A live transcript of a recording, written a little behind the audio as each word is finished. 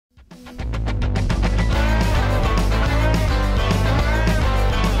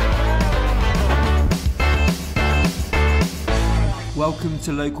Welcome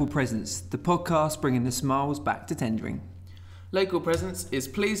to Local Presence, the podcast bringing the smiles back to tendering. Local Presence is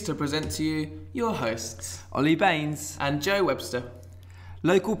pleased to present to you your hosts, Ollie Baines and Joe Webster.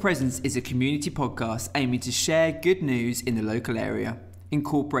 Local Presence is a community podcast aiming to share good news in the local area,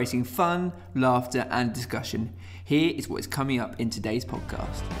 incorporating fun, laughter and discussion. Here is what is coming up in today's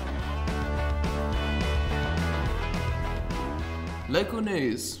podcast. Local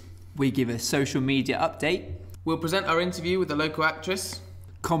news. We give a social media update. We'll present our interview with a local actress.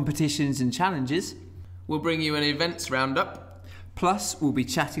 Competitions and challenges. We'll bring you an events roundup. Plus, we'll be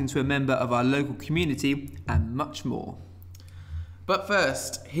chatting to a member of our local community and much more. But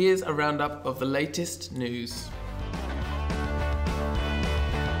first, here's a roundup of the latest news.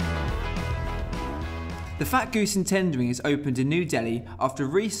 The Fat Goose in Tendring has opened a new deli after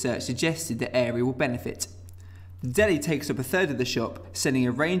research suggested the area will benefit. The deli takes up a third of the shop, selling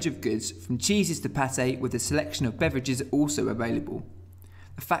a range of goods from cheeses to pâté with a selection of beverages also available.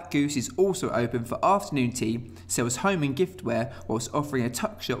 The Fat Goose is also open for afternoon tea, sells home and giftware whilst offering a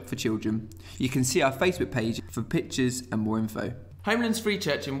tuck shop for children. You can see our Facebook page for pictures and more info. Homelands Free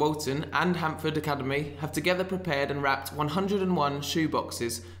Church in Walton and Hampford Academy have together prepared and wrapped 101 shoe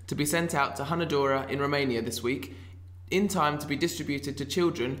boxes to be sent out to Hunadora in Romania this week, in time to be distributed to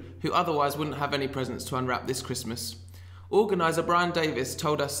children who otherwise wouldn't have any presents to unwrap this Christmas. Organiser Brian Davis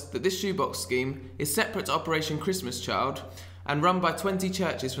told us that this shoebox scheme is separate to Operation Christmas Child and run by 20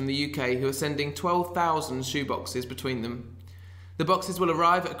 churches from the UK who are sending 12,000 shoeboxes between them. The boxes will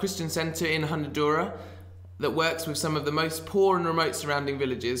arrive at a Christian centre in Hunadora that works with some of the most poor and remote surrounding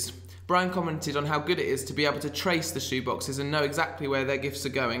villages. Brian commented on how good it is to be able to trace the shoeboxes and know exactly where their gifts are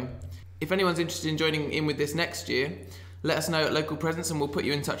going. If anyone's interested in joining in with this next year, let us know at Local Presence and we'll put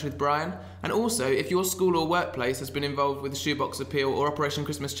you in touch with Brian. And also, if your school or workplace has been involved with the Shoebox Appeal or Operation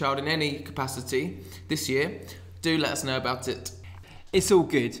Christmas Child in any capacity this year, do let us know about it. It's all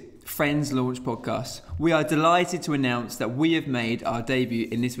good. Friends Launch Podcast. We are delighted to announce that we have made our debut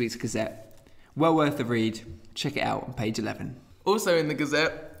in this week's Gazette. Well worth a read. Check it out on page 11. Also in the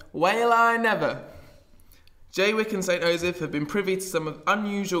Gazette, Whale I Never. Jaywick and St Joseph have been privy to some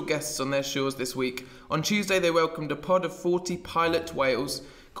unusual guests on their shores this week. On Tuesday they welcomed a pod of 40 pilot whales,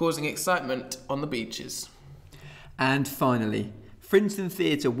 causing excitement on the beaches. And finally, Frincton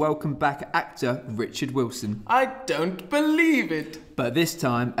Theatre welcomed back actor Richard Wilson. I don't believe it! But this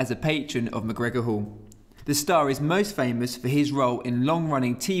time as a patron of McGregor Hall. The star is most famous for his role in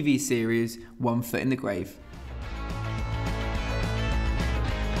long-running TV series One Foot in the Grave.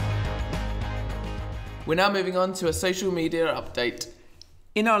 We're now moving on to a social media update.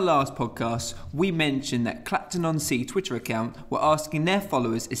 In our last podcast, we mentioned that Clacton-on-Sea Twitter account were asking their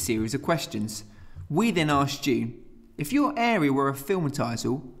followers a series of questions. We then asked you, if your area were a film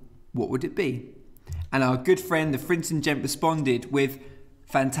title, what would it be? And our good friend the Frincton gent responded with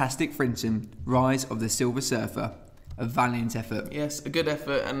Fantastic Frincton, Rise of the Silver Surfer. A valiant effort. Yes, a good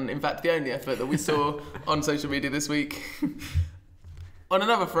effort, and in fact the only effort that we saw on social media this week. On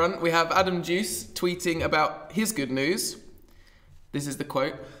another front, we have Adam Juice tweeting about his good news. This is the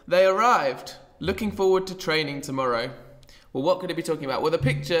quote. They arrived. Looking forward to training tomorrow. Well, what could he be talking about? Well, the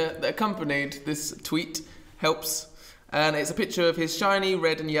picture that accompanied this tweet helps. And it's a picture of his shiny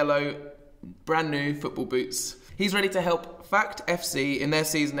red and yellow brand new football boots. He's ready to help Fact FC in their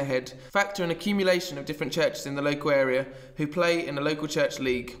season ahead. Fact are an accumulation of different churches in the local area who play in a local church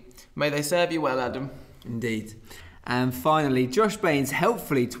league. May they serve you well, Adam. Indeed. And finally, Josh Baines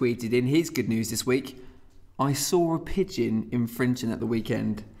helpfully tweeted in his good news this week, I saw a pigeon in Frincton at the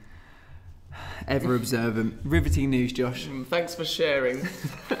weekend. Ever observant. Riveting news, Josh. Thanks for sharing.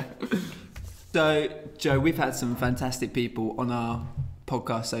 So, Joe, we've had some fantastic people on our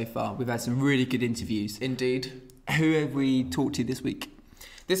podcast so far. We've had some really good interviews. Indeed. Who have we talked to this week?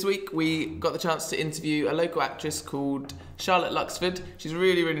 This week we got the chance to interview a local actress called Charlotte Luxford. She's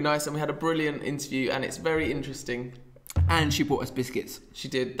really, really nice and we had a brilliant interview and it's very interesting. And she bought us biscuits. She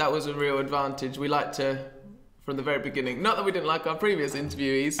did. That was a real advantage. We liked her from the very beginning. Not that we didn't like our previous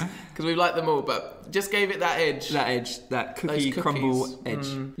interviewees, because we liked them all, but just gave it that edge. That cookie crumble edge.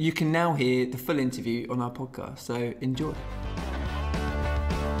 You can now hear the full interview on our podcast, so enjoy.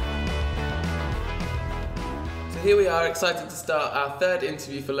 Here we are, excited to start our third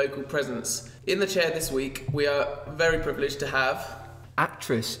interview for Local Presence. In the chair this week, we are very privileged to have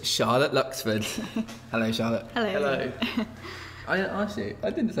actress Charlotte Luxford. Hello, Charlotte. Hello. I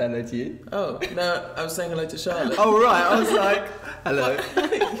didn't say hello to you. Oh, no, I was saying hello to Charlotte. Oh, right, I was like, hello.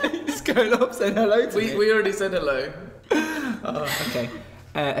 Just going up saying hello to me. We already said hello. Oh, okay.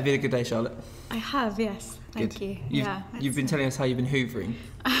 Have you had a good day, Charlotte? I have, yes. Thank you. You've been telling us how you've been hoovering.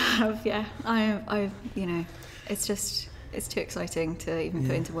 I have, yeah. I it's just it's too exciting to even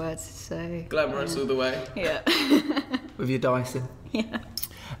put into words. So glamorous all the way. Yeah. With your Dyson. Yeah.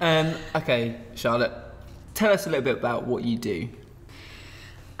 Okay, Charlotte, tell us a little bit about what you do.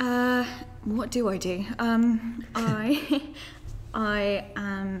 What do I do? I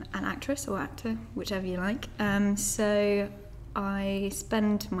am an actress or actor, whichever you like. So I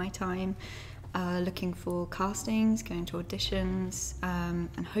spend my time looking for castings, going to auditions,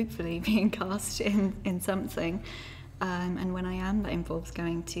 and hopefully being cast in something. And when I am, that involves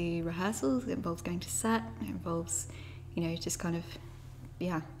going to rehearsals, it involves going to set, it involves, just kind of,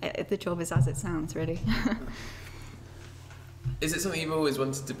 the job is as it sounds, really. Is it something you've always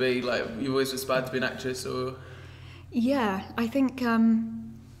wanted to be? Like, you've always aspired to be an actress, or...? Yeah, I think,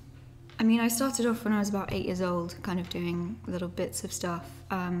 I started off when I was about 8 years old, kind of doing little bits of stuff,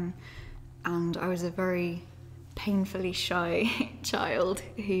 and I was a very painfully shy child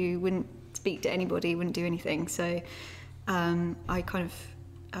who wouldn't speak to anybody, wouldn't do anything, so I kind of,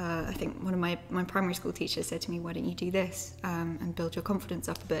 I think one of my primary school teachers said to me, why don't you do this and build your confidence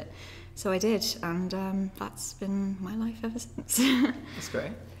up a bit? So I did, and that's been my life ever since. That's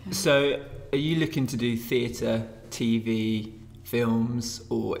great. So are you looking to do theatre, TV, films,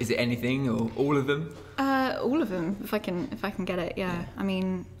 or is it anything, or all of them? All of them, if I can get it, yeah. I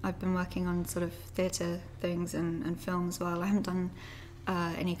mean, I've been working on sort of theatre things and film as well. I haven't done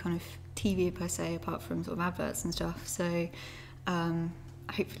any kind of TV per se, apart from sort of adverts and stuff, so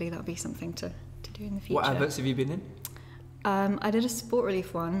hopefully that'll be something to do in the future. What adverts have you been in? I did a Sport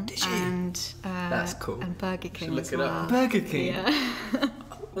Relief one. Did you? And that's cool. And Burger King Should as look it well. up. Burger King? Yeah.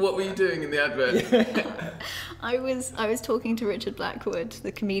 What were you doing in the advert? I was talking to Richard Blackwood,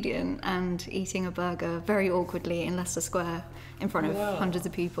 the comedian, and eating a burger very awkwardly in Leicester Square in front of hundreds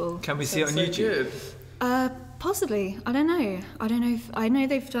of people. Can we see it on YouTube? Possibly. I don't know. I know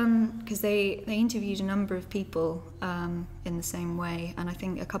they've done, because they interviewed a number of people in the same way, and I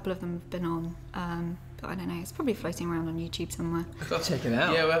think a couple of them have been on. But I don't know. It's probably floating around on YouTube somewhere. I'll check it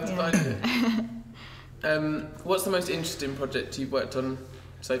out. Yeah, we'll have to find it. What's the most interesting project you've worked on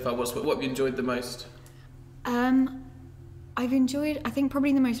so far? What have you enjoyed the most? I've enjoyed, I think,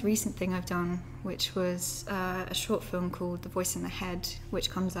 probably the most recent thing I've done, which was a short film called The Voice in the Head,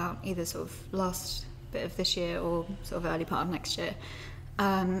 which comes out either sort of last bit of this year or sort of early part of next year.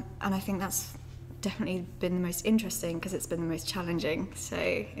 And I think that's definitely been the most interesting because it's been the most challenging. So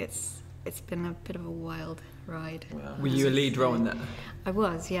it's been a bit of a wild ride. Wow. Were you a lead role in that? I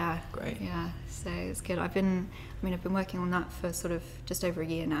was, yeah. Great. Yeah, so it's good. I've been working on that for sort of just over a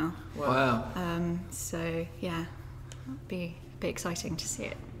year now. Wow. So yeah, it'll be a bit exciting to see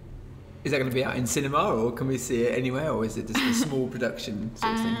it. Is that going to be out in cinema, or can we see it anywhere, or is it just a small production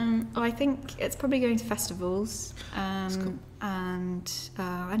sort of thing? I think it's probably going to festivals, That's cool. and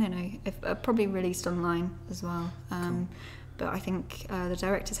I don't know, if probably released online as well. Cool. But I think the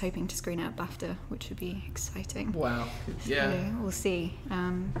director's hoping to screen it at BAFTA, which would be exciting. Wow. Yeah. So we'll see.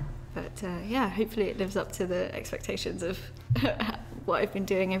 But yeah, hopefully it lives up to the expectations of what I've been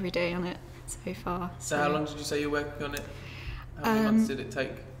doing every day on it so far. So how long did you say you were working on it? How many months did it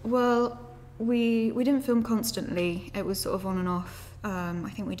take? Well, we didn't film constantly. It was sort of on and off.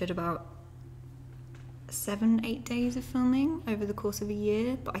 I think we did about 7-8 days of filming over the course of a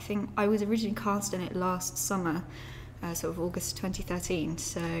year. But I think I was originally cast in it last summer, sort of August 2013.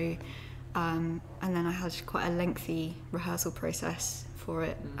 So, and then I had quite a lengthy rehearsal process for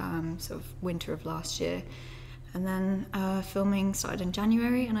it, sort of winter of last year. And then filming started in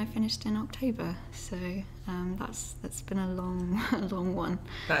January, and I finished in October. So that's been a long one.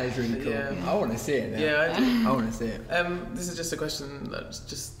 That is really cool. Yeah. I want to see it now. Yeah, I do. I want to see it. This is just a question that I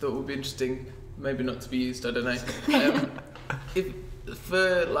just thought would be interesting, maybe not to be used, I don't know. If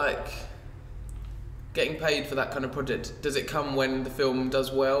for like getting paid for that kind of project, does it come when the film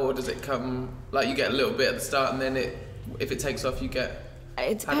does well, or does it come like you get a little bit at the start and then if it takes off you get?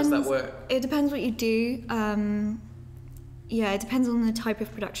 It depends, how does that work? It depends what you do. Yeah, it depends on the type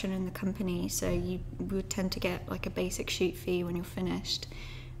of production and the company. So you would tend to get like a basic shoot fee when you're finished,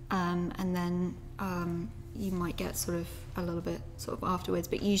 and then you might get sort of a little bit sort of afterwards.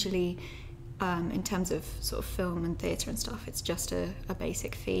 But usually, in terms of sort of film and theatre and stuff, it's just a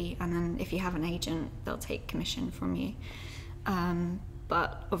basic fee. And then if you have an agent, they'll take commission from you.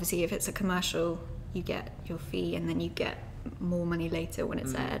 But obviously, if it's a commercial, you get your fee, and then you get more money later when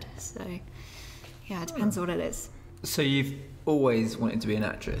it's aired. So yeah, it depends what it is. So you've always wanted to be an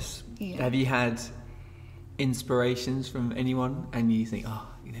actress. Yeah. Have you had inspirations from anyone, and you think, oh,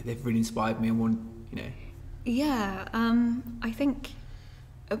 they've really inspired me and want, Yeah, I think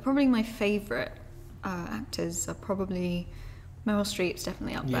probably my favourite actors are probably Meryl Streep's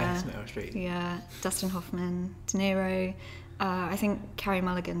definitely up Yes, there. Meryl Streep. Yeah, Dustin Hoffman, De Niro. I think Carey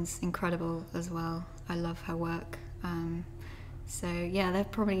Mulligan's incredible as well. I love her work. So yeah, they're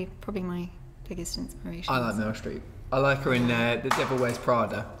probably my biggest inspirations. I like Meryl Streep. I like her in The Devil Wears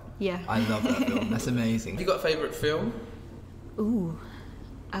Prada. Yeah. I love that film. That's amazing. Have you got a favourite film? Ooh.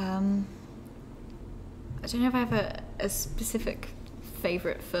 I don't know if I have a specific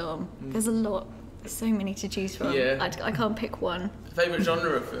favourite film. There's a lot. There's so many to choose from. Yeah. I can't pick one. Favourite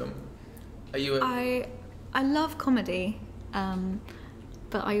genre of film? Are you I love comedy,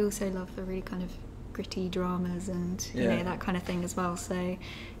 but I also love the really kind of gritty dramas and you know, that kind of thing as well. So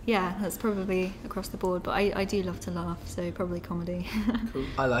yeah, that's probably across the board. But I do love to laugh, so probably comedy. Cool.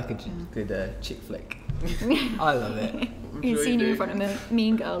 I like a good chick flick. I love it. You've seen you in front of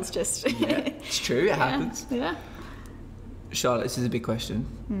Mean Girls, just Yeah, it's true. It happens. Yeah. Charlotte, this is a big question.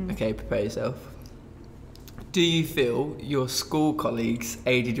 Okay, prepare yourself. Do you feel your school colleagues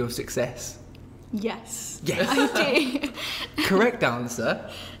aided your success? Yes. Yes. I do. Correct answer.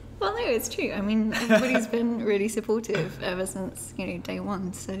 Well, no, it's true. I mean, everybody's been really supportive ever since, you know, day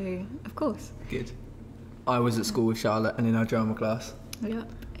one. So, of course. Good. I was at school with Charlotte and in our drama class. Yeah.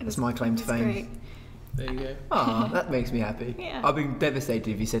 That's my claim to fame. Great. There you go. Ah, that makes me happy. Yeah. I'd be devastated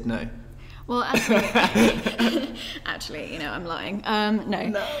if you said no. Well, actually, you know, I'm lying.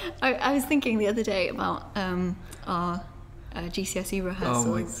 No. I was thinking the other day about our GCSE rehearsals.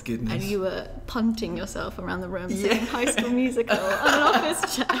 Oh my goodness. And you were punting yourself around the room singing High School Musical on an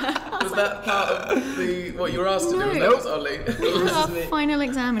office chair. Was that part of what you were asked to do? No. Was that Ollie? We had our final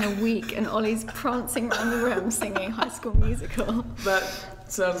exam in a week, and Ollie's prancing around the room singing High School Musical. That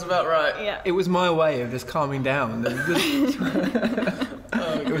sounds about right. Yeah. It was my way of just calming down.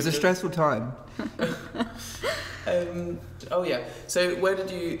 It was a stressful time. Oh yeah. So where did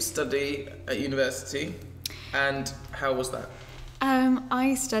you study at university, and how was that?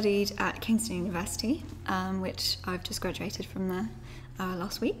 I studied at Kingston University, which I've just graduated from there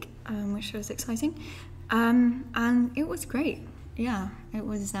last week, which was exciting, and it was great. Yeah, it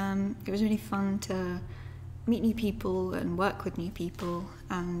was really fun to meet new people and work with new people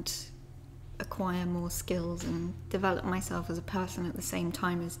and acquire more skills and develop myself as a person at the same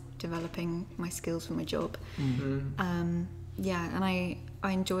time as developing my skills for my job. Yeah, and I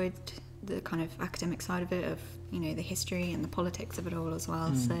enjoyed the kind of academic side of it, of, you know, the history and the politics of it all as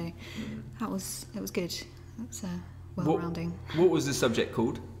well. So it was good. It's well-rounding. What was the subject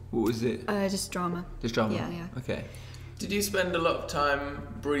called? What was it? Just drama. Just drama? Yeah. Okay. Did you spend a lot of time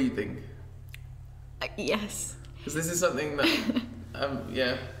breathing? Yes. Because this is something that,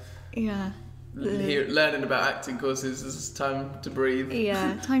 Yeah. learning about acting courses is time to breathe.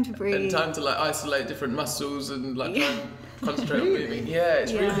 Yeah, time to breathe. And time to like isolate different muscles and like try and concentrate on moving. Yeah,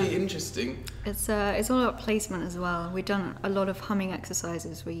 it's really interesting. It's all about placement as well. We've done a lot of humming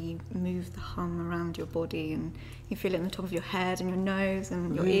exercises where you move the hum around your body and you feel it in the top of your head and your nose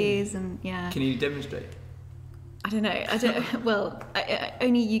and your ears and Can you demonstrate? I don't know. Well,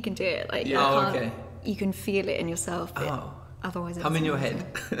 only you can do it. Like you can't. Okay. You can feel it in yourself. But otherwise, hum in your head.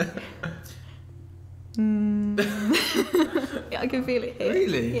 Yeah, I can feel it here.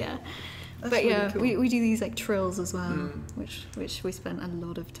 Really? Yeah. That's but really yeah, cool. we do these like trills as well, which we spent a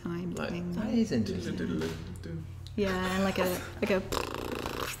lot of time Like, doing. That is interesting. Yeah, and like a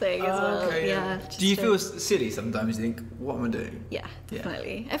thing as well. Okay, yeah. Do you feel silly sometimes? You think, what am I doing? Yeah,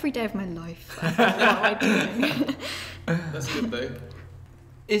 definitely. Every day of my life. I think, what am I doing? That's good though.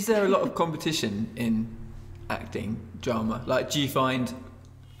 Is there a lot of competition in acting, drama? Like, do you find,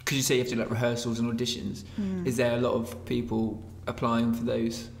 because you say you have to do like rehearsals and auditions, is there a lot of people applying for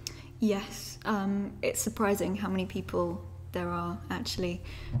those? Yes, it's surprising how many people there are actually,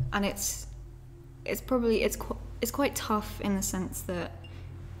 and it's quite tough in the sense that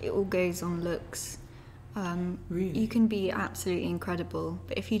it all goes on looks. Really? You can be absolutely incredible,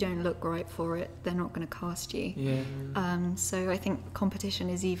 but if you don't look right for it, they're not going to cast you. Yeah. So I think competition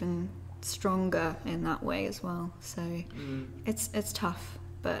is even stronger in that way as well. So it's tough,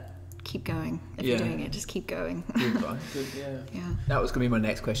 but keep going. If you're doing it, just keep going. Good advice. Good, yeah. Yeah. That was going to be my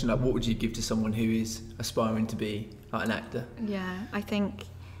next question. Like, what would you give to someone who is aspiring to be like an actor? Yeah, I think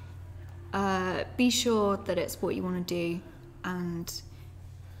be sure that it's what you want to do, and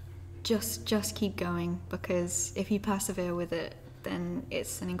just keep going, because if you persevere with it, then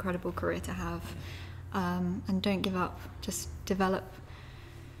it's an incredible career to have. And don't give up. Just develop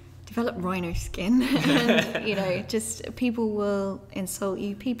rhino skin. And, you know, just people will insult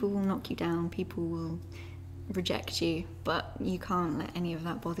you, people will knock you down, people will reject you, but you can't let any of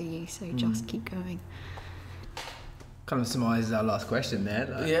that bother you, so just keep going. Kind of surmises our last question there.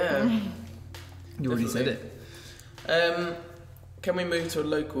 Like, Yeah. you already said definitely. it. Can we move to a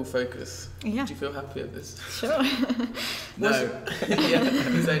local focus? Yeah. Do you feel happy at this? Sure. No. Yeah,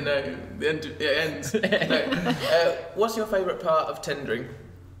 you say no. The end. No. What's your favourite part of tendering?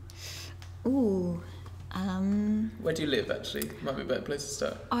 Ooh. Where do you live, actually? Might be a better place to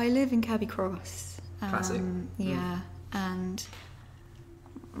start. I live in Kirby Cross. Classic. Yeah, and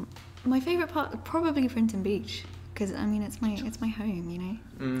my favourite part probably Brinton Beach, because I mean it's my home, you know.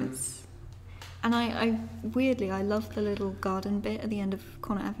 And I weirdly I love the little garden bit at the end of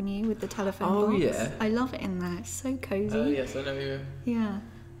Connaught Avenue with the telephone box. Yeah. I love it in there. It's so cosy. Oh yes, I know you. Yeah,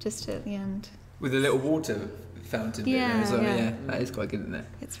 just at the end. With a little water fountain bit there as well. Yeah, that is quite good, isn't it?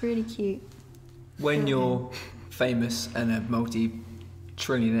 It's really cute. When you're famous and a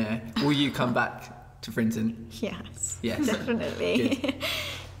multi-trillionaire, will you come back to Frinton? Yes. Yes. Definitely.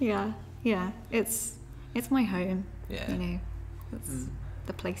 Yeah. It's my home. Yeah. You know, it's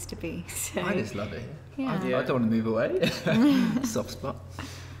the place to be. So. I just love it. Yeah. I don't want to move away. Soft spot.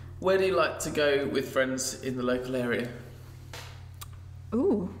 Where do you like to go with friends in the local area?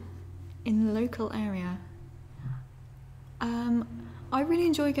 Ooh, in the local area. I really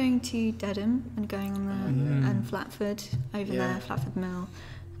enjoy going to Dedham and going on the and Flatford over there, Flatford Mill.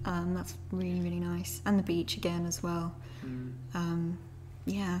 That's really, really nice, and the beach again as well.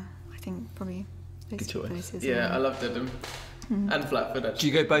 Yeah, I think probably those Good two choice. places. Yeah, I love Dedham and Flatford Do actually.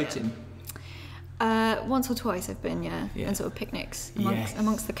 you go boating? Once or twice I've been, and sort of picnics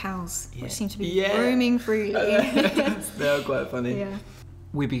amongst the cows, which seem to be roaming freely. They're quite funny. Yeah.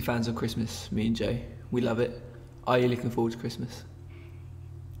 We're big fans of Christmas, me and Joe. We love it. Are you looking forward to Christmas?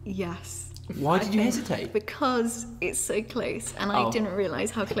 Yes. Why did you hesitate? Because it's so close, and I didn't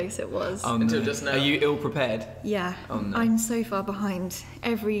realise how close it was. Until just now. Are you ill prepared? Yeah, Oh, no. I'm so far behind.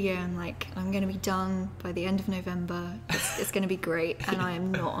 Every year I'm like, I'm going to be done by the end of November. It's going to be great, and I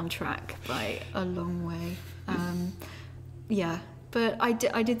am not on track by a long way. Yeah, but I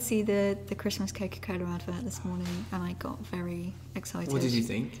did see the Christmas Coca-Cola advert this morning, and I got very excited. What did you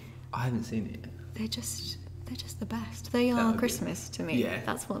think? I haven't seen it yet. They're just the best. They are Christmas to me. Yeah.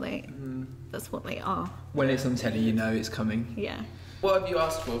 That's what they are. When it's on telly, you know it's coming. Yeah. What have you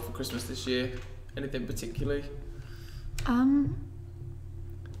asked for Christmas this year? Anything particularly?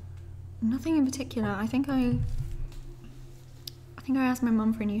 Nothing in particular. I think I asked my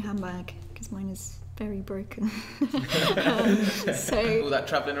mum for a new handbag because mine is very broken. So All that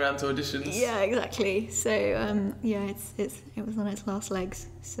travelling around to auditions. yeah, exactly. So it was on its last legs.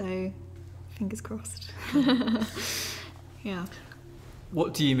 So fingers crossed. Yeah.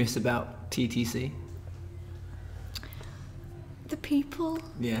 What do you miss about TTC? The people.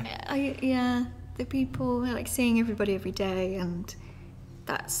 Yeah. The people, like seeing everybody every day, and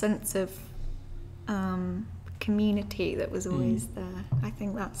that sense of community that was always there. I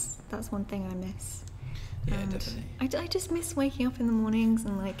think that's one thing I miss. Yeah, And definitely. I just miss waking up in the mornings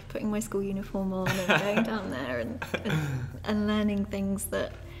and like putting my school uniform on and going down there and learning things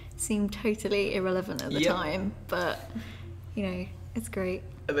that seem totally irrelevant at the time, but you know, it's great.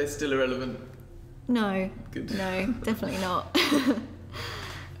 Are they still irrelevant? No, Good. no, definitely not.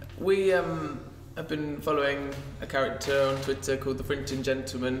 We have been following a character on Twitter called the Frinton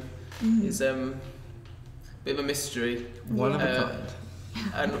Gentleman. He's a bit of a mystery. One of a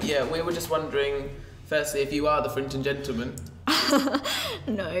kind. And yeah, we were just wondering, firstly, if you are the Frinton Gentleman.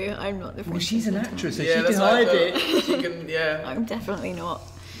 No, I'm not the. Well, she's an actress, so Yeah, she that's can what I hide it. thought. She can, yeah. I'm definitely not.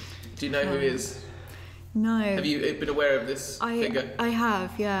 Do you know who he is? No. Have you been aware of this figure? I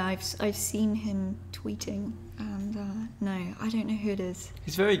have, yeah. I've seen him tweeting, and no, I don't know who it is.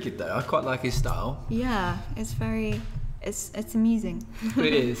 He's very good though. I quite like his style. Yeah, it's amusing.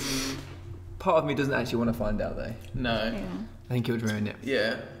 It is. Part of me doesn't actually want to find out though. No. Yeah. I think it would ruin it.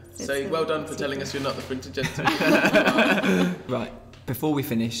 Yeah. So It's well done for secret. telling us you're not the Frinton Gentleman. Right. Before we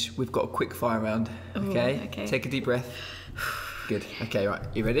finish, we've got a quick fire round. Okay? okay. Take a deep breath. Good. Okay, right.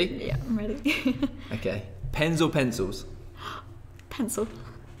 You ready? Yeah, I'm ready. Okay. Pens or pencils? Pencil.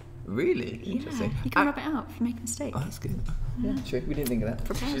 Really? Yeah, Interesting. you can rub it out if you make a mistake. Oh, that's good. Yeah, true. We didn't think of that.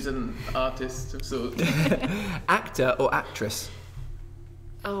 Prepare. She's an artist of sorts. Actor or actress?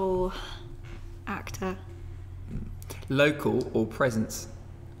 Oh, actor. Local or presence?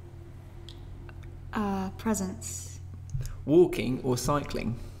 Presents. Walking or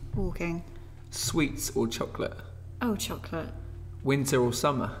cycling? Walking. Sweets or chocolate? Oh, chocolate. Winter or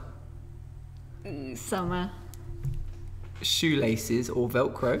summer? Summer. Shoelaces or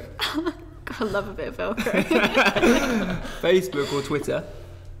Velcro? God, I love a bit of Velcro. Facebook or Twitter?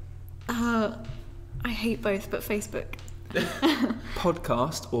 I hate both, but Facebook.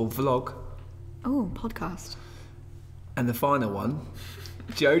 Podcast or vlog? Oh, podcast. And the final one,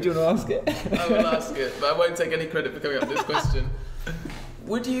 Joe, do you want to ask it? I will ask it, but I won't take any credit for coming up with this question.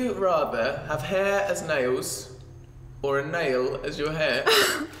 Would you rather have hair as nails or a nail as your hair?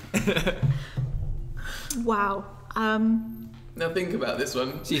 Wow. Now think about this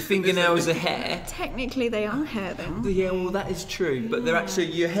one. So your fingernails are hair? Technically they are hair then. Yeah, well that is true, but they're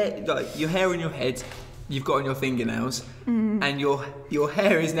actually your hair, like your hair on your head. You've got on your fingernails, and your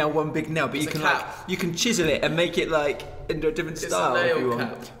hair is now one big nail. But It's you a can cap. you can chisel it and make it like into a different It's a style if nail you want.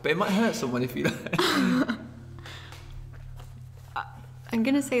 cap. But it might hurt someone if you like. I'm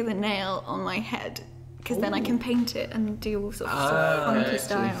gonna say the nail on my head because then I can paint it and do all sorts of funky okay.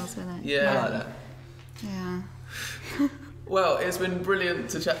 styles with it. Yeah. I like that. Yeah. Well, it's been brilliant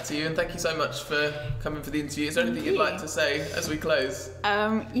to chat to you, and thank you so much for coming for the interview. Is there anything you'd like to say as we close?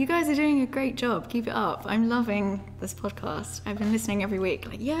 You guys are doing a great job. Keep it up. I'm loving this podcast. I've been listening every week.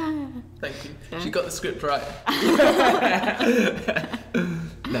 Like, yeah. Thank you. Yeah. She got the script right.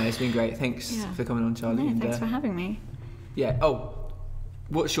 No, it's been great. Thanks for coming on, Charlie. No, thanks for having me. Yeah. Oh,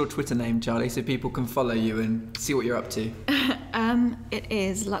 what's your Twitter name, Charlie, so people can follow you and see what you're up to? It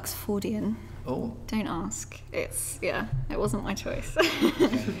is Luxfordian. Oh. Don't ask. It wasn't my choice.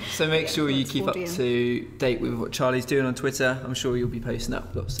 So make sure you keep up Luxfordian. to date with what Charlie's doing on Twitter. I'm sure you'll be posting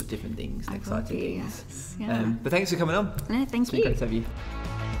up lots of different things, I will exciting be, things. yes. Yeah. But thanks for coming on. No, thank It's been you. great to have you.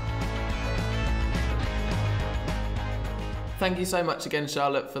 Thank you so much again,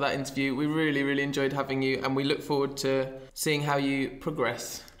 Charlotte, for that interview. We really, really enjoyed having you, and we look forward to seeing how you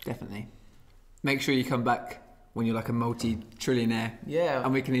progress. Definitely. Make sure you come back when you're like a multi-trillionaire. Yeah.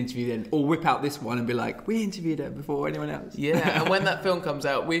 And we can interview then. Or whip out this one and be like, we interviewed her before anyone else. Yeah, and when that film comes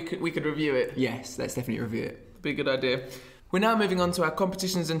out, we could review it. Yes, let's definitely review it. Be a good idea. We're now moving on to our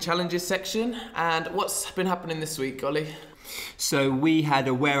competitions and challenges section. And what's been happening this week, Ollie? So we had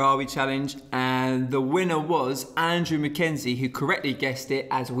a Where Are We challenge, and the winner was Andrew Mackenzie, who correctly guessed it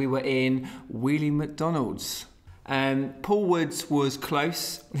as we were in Wheeling McDonald's. Paul Woods was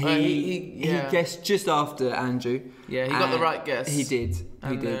close. He guessed just after Andrew. Yeah, he got the right guess. He did.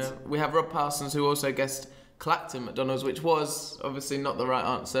 And, we have Rob Parsons, who also guessed Clacton McDonald's, which was obviously not the right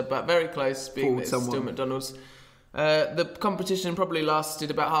answer, but very close, being that it's still McDonald's. The competition probably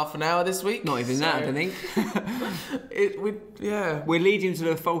lasted about half an hour this week. Not even that, I think. We're leading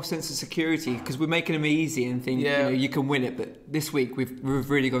to a false sense of security because we're making them easy and think you can win it. But this week we've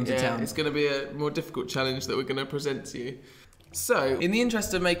really gone to town. It's going to be a more difficult challenge that we're going to present to you. So, in the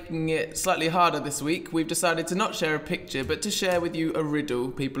interest of making it slightly harder this week, we've decided to not share a picture, but to share with you a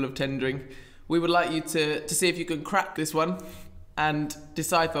riddle, people of Tendring. We would like you to see if you can crack this one and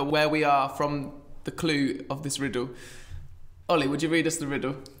decipher where we are from the clue of this riddle. Ollie, would you read us the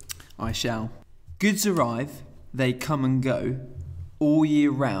riddle? I shall. Goods arrive, they come and go, all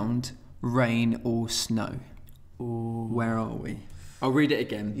year round, rain or snow. Ooh. Where are we? I'll read it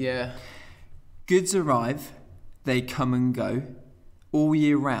again. Yeah. Goods arrive, they come and go, all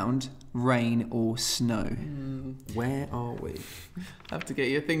year round, rain or snow. Where are we? Have to get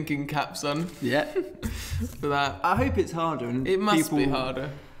your thinking caps on Yeah. for that. I hope it's harder. And It must be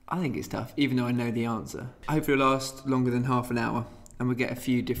harder. I think it's tough, even though I know the answer. I hope it'll last longer than half an hour and we'll get a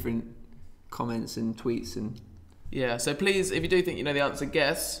few different comments and tweets and... Yeah, so please, if you do think you know the answer,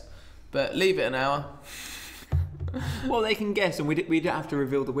 guess, but leave it an hour. Well, they can guess and we don't have to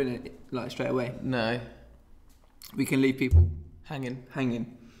reveal the winner like straight away. No. We can leave people Hanging.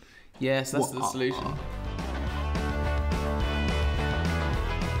 hanging. Yes, that's the solution.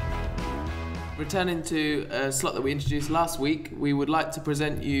 Returning to a slot that we introduced last week, we would like to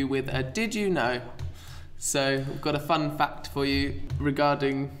present you with a Did You Know? So we've got a fun fact for you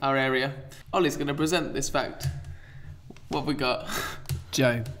regarding our area. Ollie's going to present this fact. What have we got?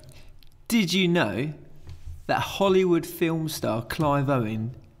 Joe, did you know that Hollywood film star Clive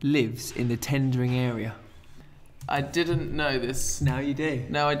Owen lives in the Tendring area? I didn't know this. Now you do.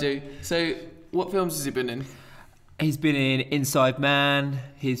 Now I do. So what films has he been in? He's been in Inside Man.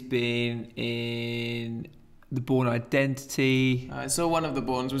 He's been in The Bourne Identity. I saw one of the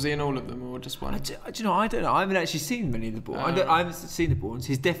Bournes. Was he in all of them or just one? Do you know? I don't know. I haven't actually seen many of the Bourne. I haven't seen the Bournes.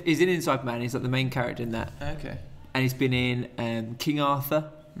 He's in Inside Man. He's like the main character in that. Okay. And he's been in King Arthur.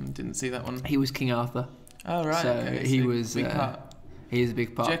 Didn't see that one. He was King Arthur. Oh right. So okay. he was. Big part. He is a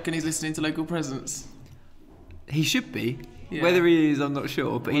big part. Do you reckon he's listening to Local Presence? He should be. Yeah. Whether he is, I'm not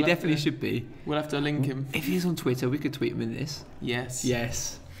sure, but he We'll have definitely to- should be. We'll have to link him. If he's on Twitter, we could tweet him in this. Yes.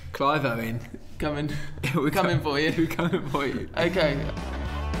 Yes. Clive Owen. Coming. We're Coming for you. We're coming for you. Okay.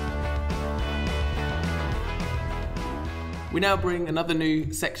 We now bring another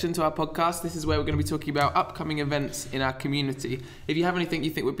new section to our podcast. This is where we're going to be talking about upcoming events in our community. If you have anything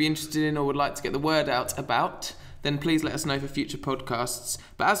you think we'd be interested in or would like to get the word out about, then please let us know for future podcasts.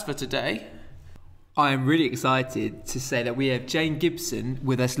 But as for today, I am really excited to say that we have Jane Gibson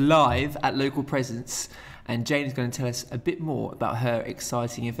with us live at Local Presence, and Jane is going to tell us a bit more about her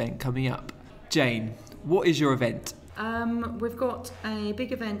exciting event coming up. Jane, what is your event? We've got a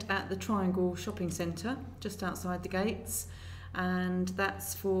big event at the Triangle Shopping Centre, just outside the gates, and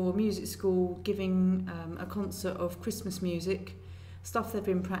that's for music school giving a concert of Christmas music, stuff they've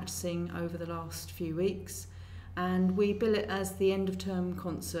been practising over the last few weeks, and we bill it as the end of term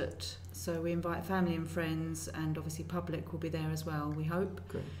concert. So we invite family and friends, and obviously public will be there as well, we hope.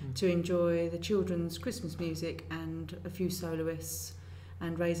 Great. To enjoy the children's Christmas music and a few soloists,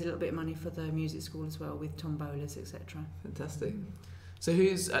 and raise a little bit of money for the music school as well, with tombolas, etc. Fantastic. So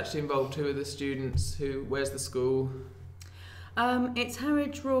who's actually involved? Who are the students? Where's the school? It's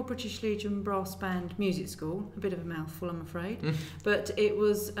Harwich Royal British Legion Brass Band Music School. A bit of a mouthful, I'm afraid. But it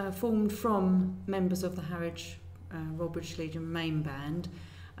was formed from members of the Harwich Royal British Legion main band,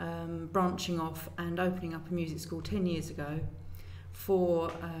 branching off and opening up a music school 10 years ago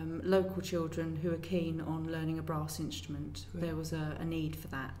for local children who are keen on learning a brass instrument. Great. There was a need for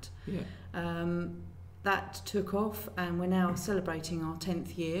that. Yeah. That took off, and we're now celebrating our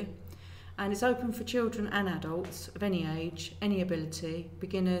 10th year. And it's open for children and adults of any age, any ability,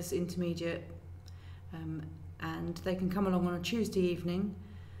 beginners, intermediate, and they can come along on a Tuesday evening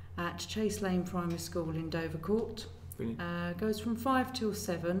at Chase Lane Primary School in Dovercourt. Goes from 5 till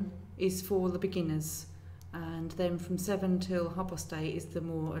 7 is for the beginners, and then from 7 till 8:30 is the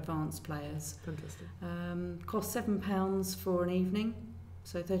more advanced players. Fantastic. Costs £7 for an evening,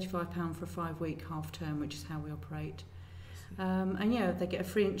 so £35 for a 5-week half term, which is how we operate. And yeah, they get a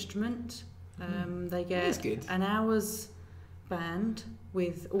free instrument. They get an hour's band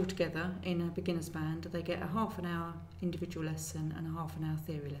with altogether in a beginner's band. They get a half an hour individual lesson and a half an hour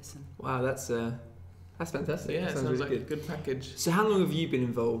theory lesson. Wow, that's fantastic. Yeah, that sounds really like a good package. So how long have you been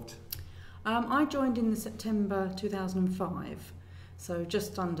involved? I joined in September 2005, so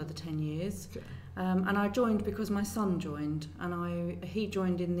just under the 10 years. Okay. And I joined because my son joined, and he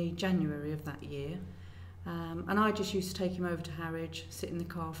joined in the January of that year. And I just used to take him over to Harwich, sit in the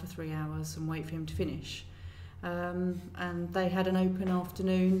car for 3 hours and wait for him to finish. And they had an open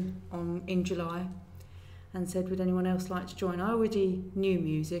afternoon in July and said, would anyone else like to join? I already knew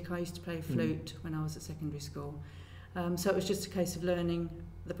music. I used to play flute when I was at secondary school. So it was just a case of learning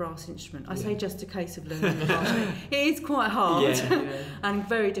the brass instrument. I say just a case of learning the brass instrument. It is quite hard and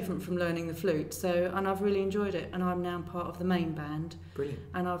very different from learning the flute. And I've really enjoyed it, and I'm now part of the main band. Brilliant.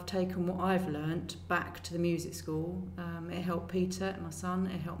 And I've taken what I've learnt back to the music school. It helped Peter, my son,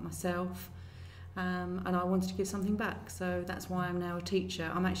 it helped myself, and I wanted to give something back. So that's why I'm now a teacher.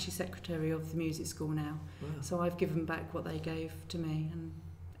 I'm actually secretary of the music school now. Wow. So I've given back what they gave to me, and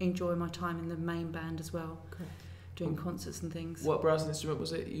enjoy my time in the main band as well. Great. Doing concerts and things. What brass instrument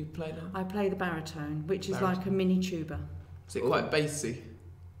was it you played on? I play the baritone, which is like a mini tuba. Is it quite bassy?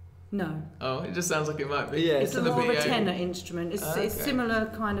 No. Oh, it just sounds like it might be. Yeah, it's more of a tenor instrument. It's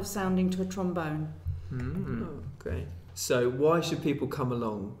similar kind of sounding to a trombone. Oh, great. So why should people come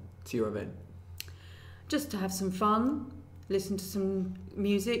along to your event? Just to have some fun, listen to some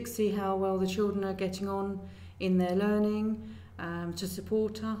music, see how well the children are getting on in their learning, to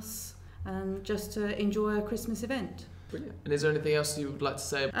support us, and just to enjoy a Christmas event. Brilliant. And is there anything else you would like to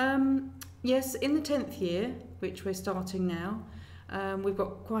say? Yes, in the 10th year, which we're starting now, we've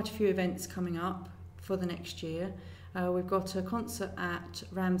got quite a few events coming up for the next year. We've got a concert at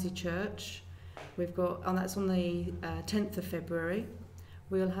Ramsey Church. We've got, and that's on the 10th of February.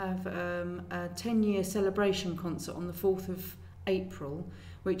 We'll have a 10-year celebration concert on the 4th of April,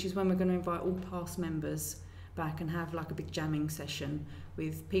 which is when we're going to invite all past members back and have like a big jamming session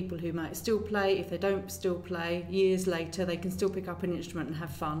with people who might still play. If they don't still play, years later they can still pick up an instrument and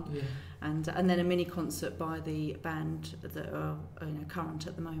have fun. Yeah. And then a mini concert by the band that are current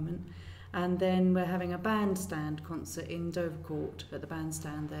at the moment. And then we're having a bandstand concert in Dovercourt at the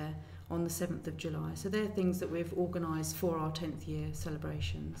bandstand there on the 7th of July. So they're things that we've organised for our 10th year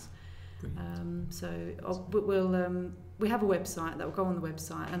celebrations. We have a website that will go on the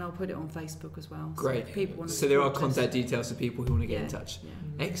website, and I'll put it on Facebook as well. Great. So, if people want to there are contact details for people who want to get in touch.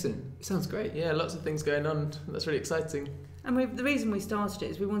 Yeah. Excellent. It sounds great. Yeah, lots of things going on. That's really exciting. And the reason we started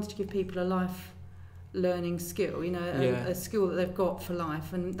it is we wanted to give people a life learning skill, a skill that they've got for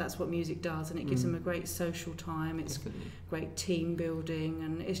life, and that's what music does, and it gives them a great social time. It's great team building,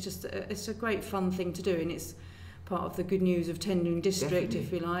 and it's a great fun thing to do, and it's part of the good news of Tendring District,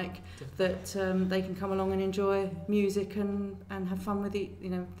 if you like, that they can come along and enjoy music and have fun with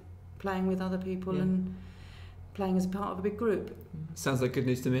playing with other people and playing as part of a big group. Sounds like good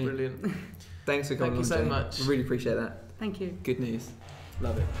news to me. Brilliant. Thanks for coming on. Thank you so much. I really appreciate that. Thank you. Good news.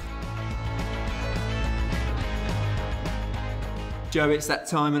 Love it. Joe, it's that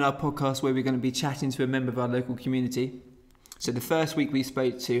time in our podcast where we're going to be chatting to a member of our local community. So the first week we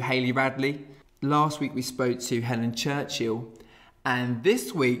spoke to Hayley Radley. Last week we spoke to Helen Churchill. And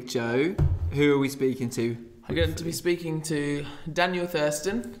this week, Joe, who are we speaking to? We're going to be speaking to Daniel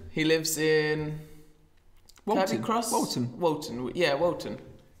Thurston. He lives in... Walton. Kirby Cross? Walton. Walton. Yeah, Walton.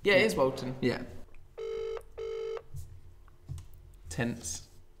 Yeah, it is Walton. Yeah. Tense.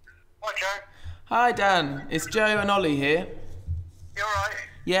 Hi, Joe. Hi, Dan. It's Joe and Ollie here. You alright?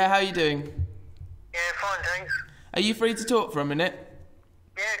 Yeah, how are you doing? Yeah, fine, thanks. Are you free to talk for a minute?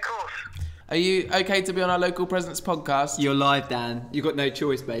 Yeah, of course. Are you okay to be on our Local Presence podcast? You're live, Dan. You've got no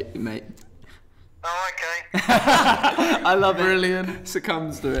choice, mate. Oh, okay. I love it. Brilliant.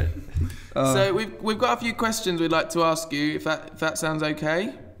 Succumbs to it. So we've got a few questions we'd like to ask you, if that sounds okay.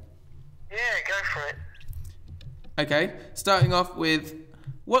 Yeah, go for it. Okay. Starting off with,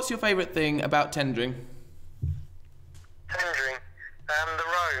 what's your favourite thing about tendering? Tendering. The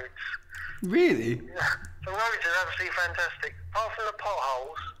roads. Really? The roads are absolutely fantastic. Apart from the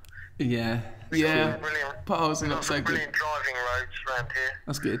potholes. Yeah. Yeah. Brilliant. Potholes are We've not got so some good. brilliant driving roads around here.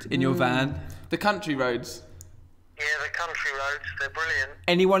 That's good. In your van. The country roads. Yeah, the country roads, they're brilliant.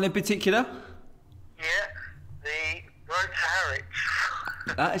 Anyone in particular? Yeah, the road to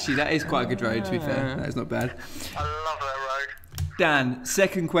Harwich. Actually, that is quite a good road, to be fair. That is not bad. I love that road. Dan,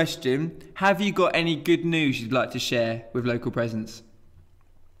 second question. Have you got any good news you'd like to share with Local Presence?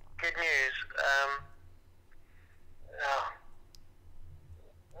 Good news.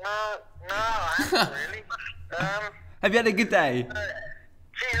 No, I haven't really. Have you had a good day?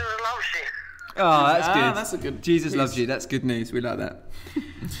 Jesus loves you. Oh, that's good. That's a good Jesus piece. loves you. That's good news. We like that.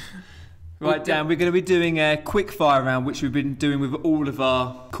 Right, Dan, we're going to be doing a quick fire round, which we've been doing with all of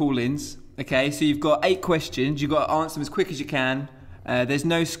our call-ins. Okay, so you've got 8 questions. You've got to answer them as quick as you can. There's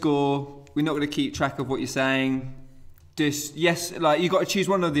no score. We're not going to keep track of what you're saying. Just, yes, like, you've got to choose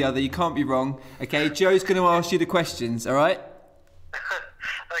one or the other. You can't be wrong. Okay, Joe's going to ask you the questions, all right?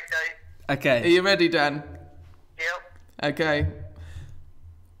 Okay. Okay. Are you ready, Dan? Yep. Okay.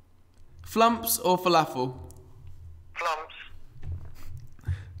 Flumps or falafel? Plums.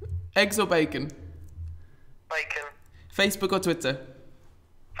 Eggs or bacon? Bacon. Facebook or Twitter?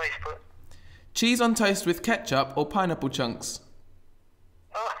 Facebook. Cheese on toast with ketchup or pineapple chunks?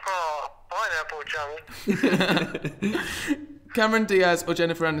 Oh, pineapple chunk. Cameron Diaz or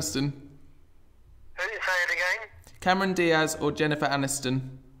Jennifer Aniston? Who did you say it again? Cameron Diaz or Jennifer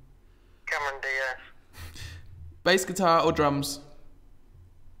Aniston? Cameron Diaz. Bass guitar or drums?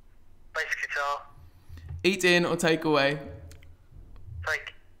 Bass guitar. Eat in or take away?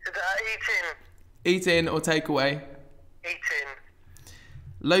 Take. Eat in or take away? Eat in.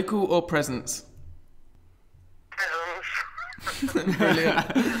 Local or presents? Presents.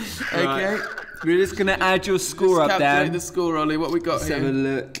 Brilliant. Okay. We're just going to add your score Just up, calculate Dan. the score, Ollie. What we got Let's here? have a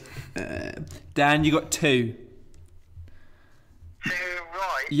look. Dan, you got 2. 2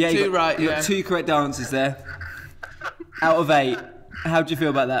 right. Yeah, you Two got, right, you yeah. got 2 correct answers there. Out of 8. How do you feel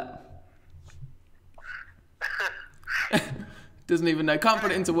about that? Doesn't even know. Can't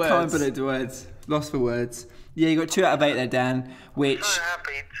put it into words. Can't put it into words. Lost for words. Yeah, you got 2 out of 8 there, Dan. Which... So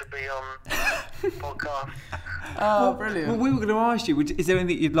happy to be on podcast. Oh, brilliant. Well, we were going to ask you, is there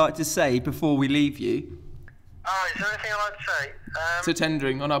anything you'd like to say before we leave you? Oh, is there anything I'd like to say? To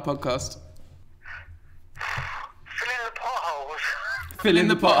tendering on our podcast. Fill in the potholes. Fill in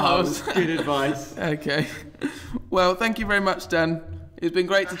the potholes. Good advice. Okay. Well, thank you very much, Dan. It's been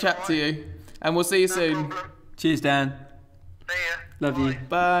great to chat to you. And we'll see you No soon. problem. Cheers, Dan. See ya. Love Bye. you.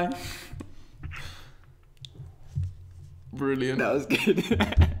 Bye. Brilliant. That was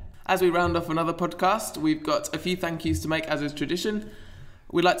good. As we round off another podcast, we've got a few thank yous to make, as is tradition.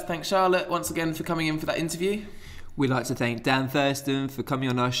 We'd like to thank Charlotte once again for coming in for that interview. We'd like to thank Dan Thurston for coming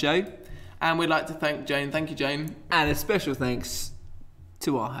on our show. And we'd like to thank Jane. Thank you, Jane. And a special thanks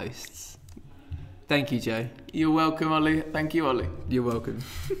to our hosts. Thank you, Joe. You're welcome, Ollie. Thank you, Ollie. You're welcome.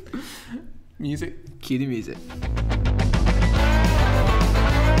 Music. Cue the music.